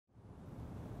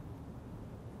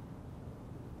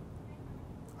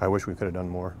I wish we could have done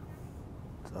more.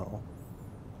 So.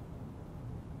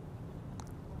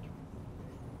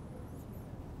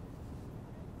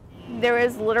 There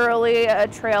was literally a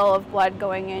trail of blood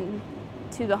going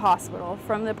into the hospital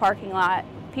from the parking lot.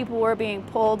 People were being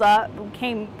pulled up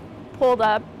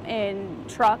in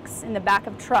trucks, in the back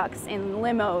of trucks, in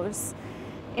limos,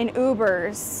 in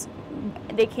Ubers.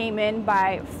 They came in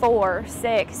by 4,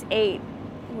 6, 8.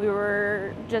 We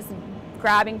were just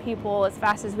grabbing people as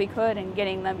fast as we could and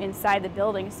getting them inside the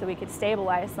building so we could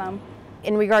stabilize them.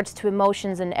 In regards to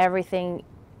emotions and everything,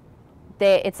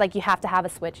 it's like you have to have a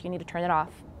switch. You need to turn it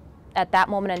off. At that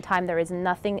moment in time, there is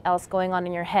nothing else going on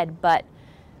in your head but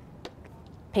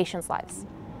patients' lives.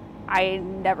 I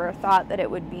never thought that it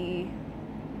would be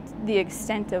the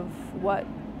extent of what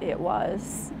it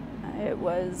was. It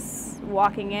was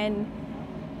walking in,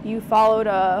 you followed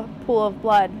a pool of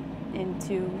blood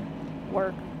into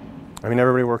work. I mean,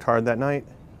 everybody worked hard that night.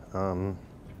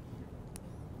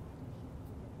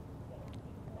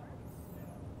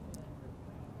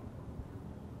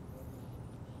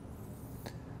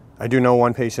 I do know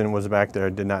one patient was back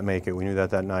there, did not make it. We knew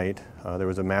that night. There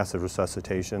was a massive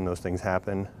resuscitation. Those things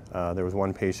happen. There was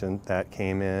one patient that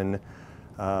came in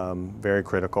very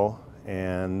critical,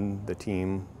 and the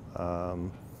team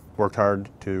worked hard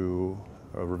to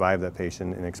revive that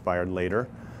patient and expired later.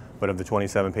 But of the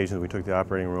 27 patients we took to the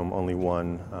operating room, only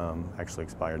one actually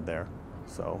expired there.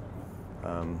 So,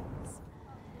 you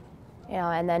know,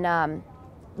 and then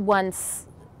once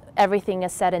everything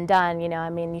is said and done, you know, I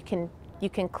mean, you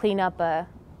can clean up a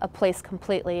place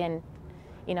completely, and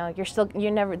you know,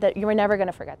 you were never going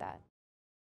to forget that.